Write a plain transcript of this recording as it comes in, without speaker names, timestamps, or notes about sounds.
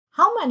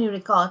How many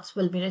records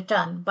will be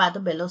returned by the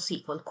below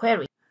SQL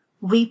query?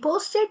 We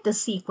posted the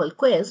SQL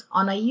quiz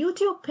on our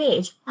YouTube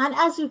page, and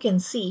as you can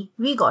see,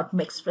 we got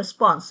mixed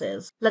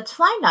responses. Let's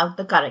find out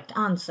the correct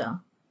answer.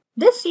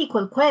 This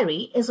SQL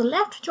query is a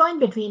left join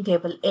between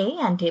table A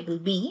and table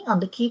B on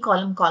the key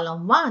column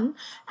 1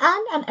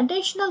 and an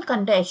additional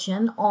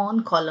condition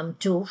on column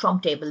 2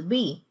 from table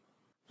B.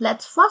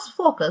 Let's first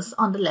focus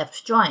on the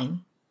left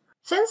join.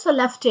 Since the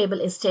left table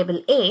is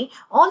table A,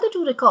 all the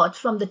 2 records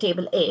from the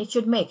table A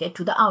should make it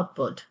to the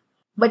output.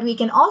 But we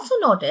can also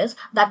notice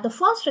that the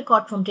first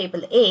record from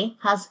table A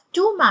has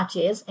 2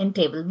 matches in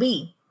table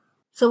B.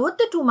 So would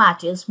the 2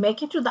 matches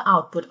make it to the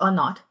output or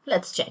not?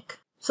 Let's check.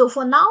 So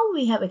for now,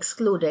 we have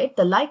excluded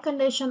the like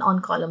condition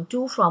on column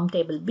 2 from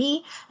table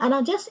B and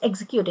are just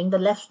executing the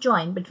left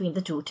join between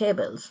the 2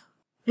 tables.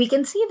 We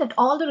can see that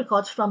all the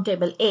records from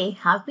table A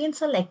have been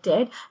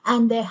selected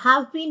and there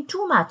have been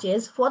 2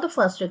 matches for the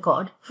first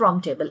record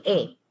from table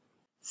A.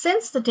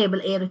 Since the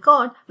table A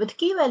record with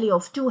key value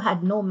of 2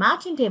 had no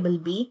match in table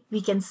B,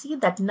 we can see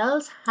that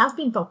nulls have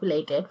been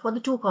populated for the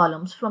 2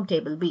 columns from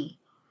table B.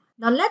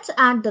 Now let's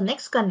add the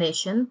next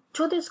condition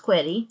to this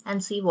query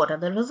and see what are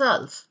the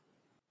results.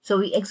 So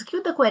we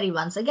execute the query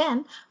once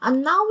again,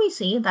 and now we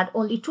see that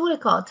only 2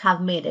 records have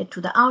made it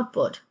to the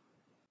output.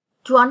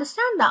 To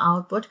understand the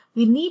output,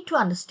 we need to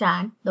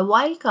understand the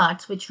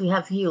wildcards which we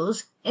have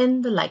used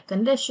in the like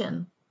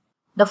condition.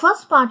 The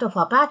first part of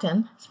our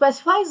pattern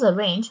specifies a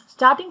range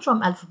starting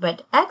from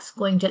alphabet X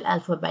going till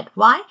alphabet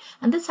Y,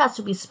 and this has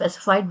to be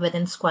specified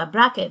within square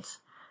brackets,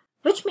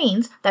 which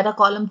means that a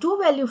column 2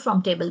 value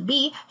from table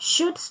B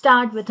should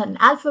start with an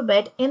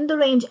alphabet in the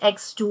range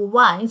X to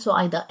Y, so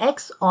either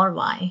X or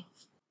Y.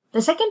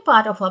 The second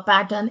part of our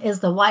pattern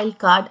is the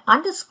wildcard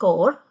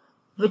underscore,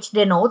 which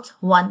denotes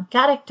 1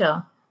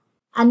 character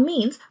and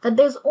means that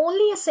there is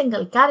only a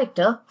single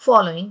character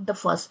following the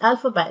first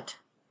alphabet.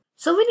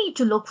 So we need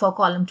to look for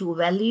column 2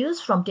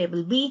 values from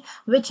table B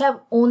which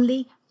have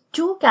only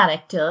 2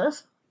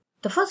 characters.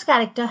 The first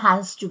character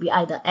has to be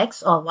either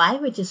X or Y,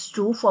 which is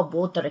true for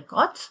both the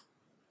records.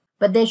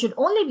 But there should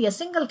only be a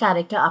single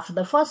character after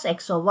the first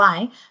X or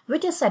Y,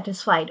 which is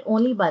satisfied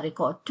only by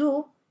record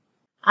 2,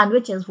 and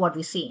which is what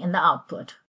we see in the output.